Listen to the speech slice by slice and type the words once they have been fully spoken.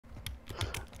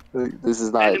This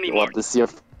is not what. This is your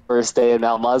first day in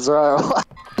Al Mazrah. Or what?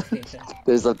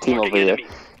 There's a team over here.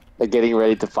 They're getting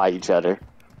ready to fight each other.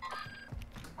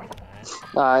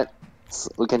 Alright, so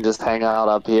we can just hang out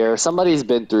up here. Somebody's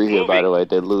been through here, by the way.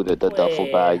 They looted the duffel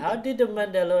bag. How did the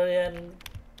Mandalorian...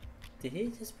 Did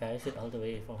he just parachute all the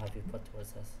way from Happy Pot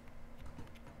towards us?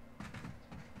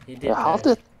 He did. Yeah, how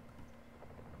did...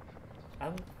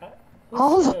 I'm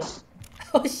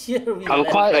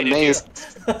quite amazed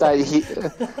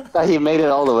that he made it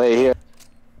all the way here.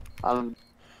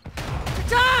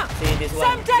 See this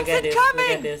one. Look at this. Look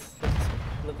at this.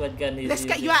 Look what gun he's Let's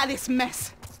using. get you out of this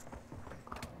mess.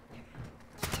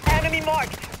 Enemy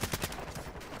marked.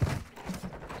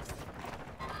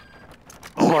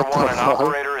 Ultra One, an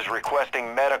operator is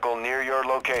requesting medical near your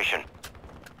location.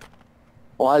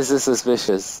 Why is this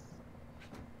suspicious?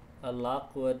 A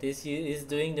Lockwood is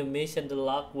doing the mission, the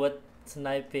Lockwood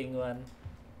sniping one.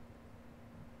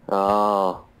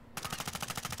 Oh.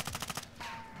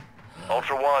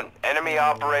 Ultra One, enemy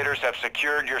operators have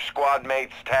secured your squad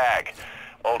mate's tag.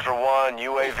 Ultra One,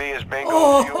 UAV is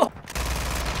bingo fuel.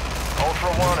 Ultra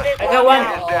One, a squad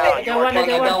mate is down. You are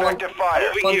taking effective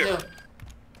fire.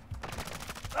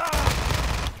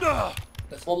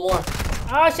 There's one more.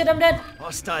 Oh shit, I'm dead.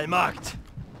 Hostile marked.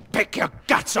 Pick your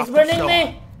guts He's off the burning floor.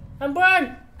 me. I'm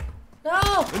burned.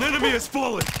 No. An enemy has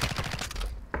fallen.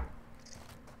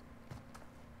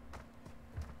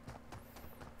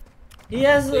 He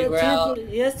has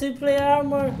two player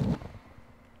armor.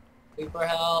 Paper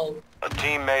help. A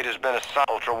teammate has been assigned.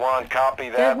 Ultra One, copy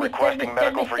that. Requesting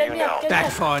medical for you now.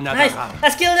 Back for another Nice. round.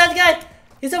 Let's kill that guy.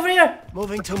 He's over here.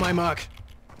 Moving to my mark.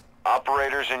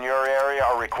 Operators in your area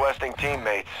are requesting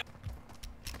teammates.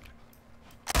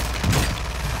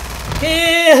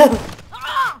 Kill.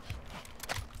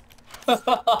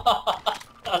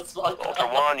 That's fun. Ultra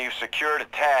One, you've secured a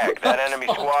tag. That enemy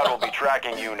squad will be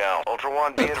tracking you now. Ultra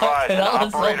One, be advised, an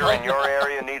operator in your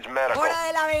area needs medical. Hora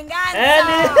de la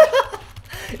venganza.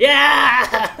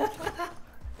 Yeah.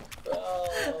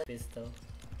 Pistol.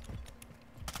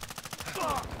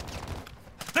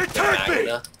 They turned me.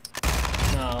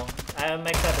 No, I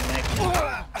max out the mag.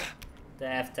 The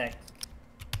F-Tech.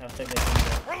 After the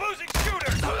We're losing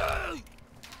shooters.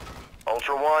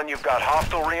 Ultra One, you've got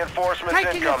hostile reinforcements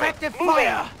Taking incoming. effective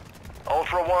fire.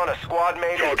 Ultra One, a squad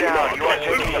mate is down. You are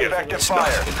taking effective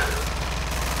fire.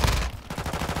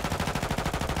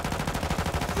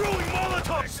 Throwing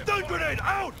Molotov. Stun grenade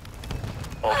out.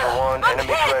 Ultra One,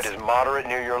 enemy threat is moderate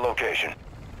near your location.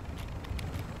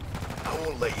 I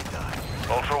won't let you die.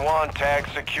 Ultra One, tag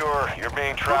secure. You're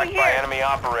being tracked by enemy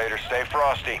operators. Stay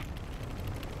frosty.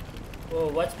 Whoa,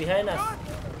 what's behind us?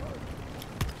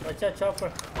 Watch out,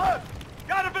 chopper.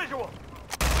 Got a visual.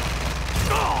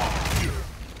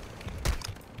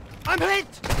 I'm hit.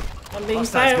 I'm being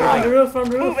fired on the roof, from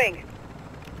the roof. Moving.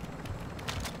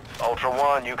 Ultra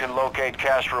One, you can locate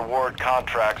cash reward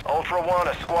contracts. Ultra One,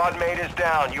 a squad mate is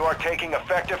down. You are taking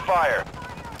effective fire.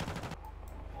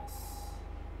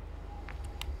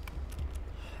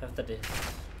 After this,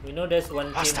 we know there's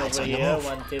one team over here,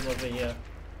 one team over here.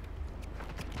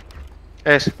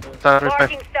 Yes,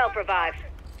 Marking self-revive.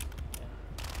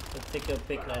 Let's take your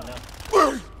pick right now.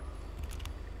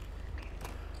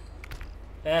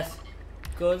 Yes,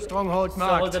 go Stronghold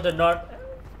stronghold marked. to the north.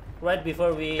 Right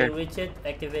before we reach it,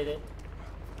 activate it.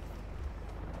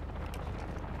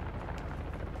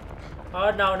 Oh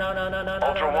no.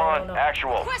 Ultra One,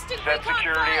 actual. Set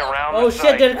security around Oh the shit,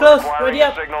 site. they're close. Requiring Ready a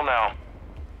up. signal now.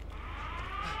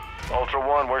 Ultra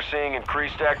One, we're seeing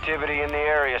increased activity in the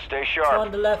area. Stay sharp.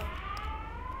 On the left.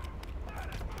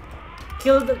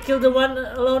 Kill the one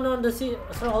alone on the sea.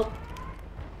 Stronghold.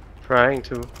 trying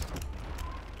to.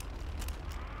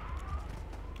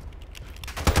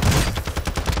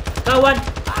 Got one.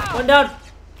 One down.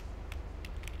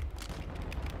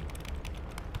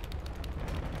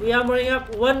 We are armoring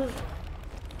up. One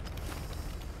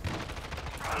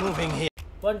Moving here.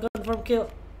 confirm kill.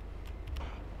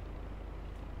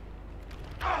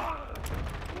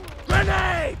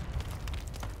 Grenade.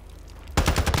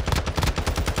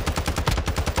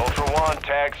 Ultra One,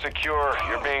 tag secure.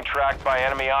 You're being tracked by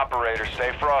enemy operators.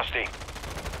 Stay frosty.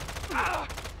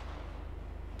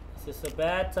 This is a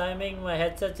bad timing. My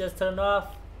headset just turned off.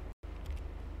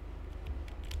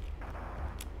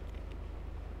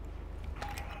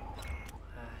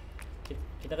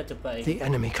 Kita kecepat The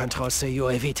enemy controls the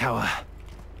UAV tower.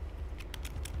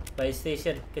 By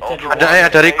station. Ultra Kecepat. One,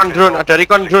 Ada recon drone, ada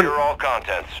recon drone. secure all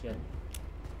contents.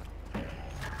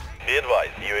 Be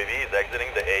advised, UAV is exiting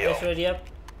the AO. Guys, ready up.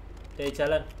 Dari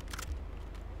jalan.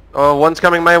 Oh, one's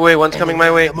coming my way, one's coming my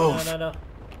way. Move. No.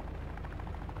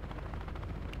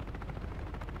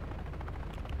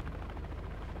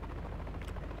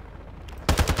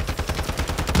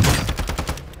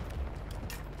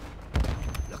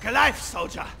 Knife,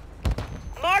 soldier.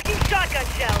 Marking shotgun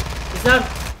shells. He's done.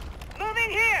 Moving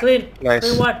here. Clean. Nice.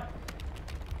 Clean one.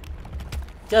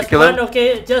 Just kill one, him?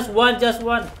 okay? Just one.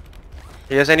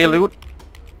 He has any loot?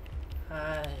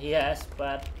 Yes,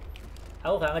 but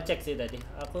aku nggak ngecek sih tadi.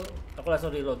 Aku langsung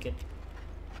relocate.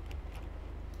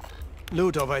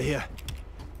 Loot over here.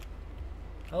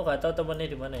 Aku nggak tahu temennya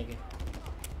di mana ini.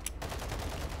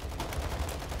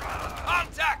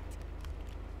 Contact.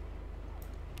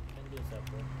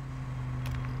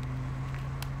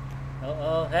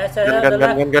 Oh, saya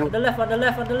Gun. on the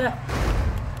left.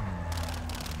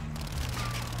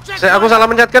 Aku salah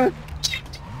mencet kan?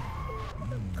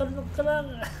 Kenang.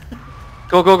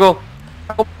 Go.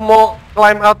 Aku mau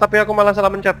climb out tapi aku malah salah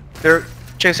mencet. They're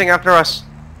chasing after us.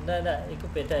 Nggak, itu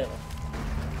beda ya, Pak.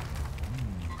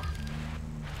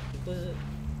 Itu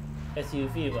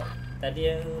SUV, Pak. Tadi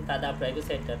yang tak tabrak itu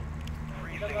sedan.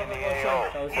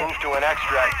 Move to an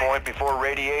extract point before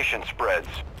radiation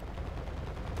spreads.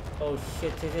 Oh shit,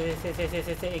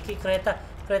 iki kereta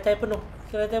penuh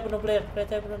player.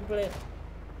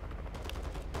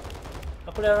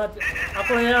 Aku lihat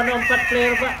 4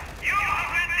 player, Pak.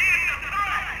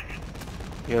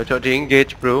 Yo, cok di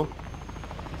engage, bro.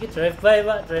 Iki drive by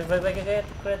kayak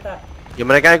kereta. Ya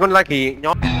mereka ikut lagi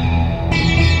nyok.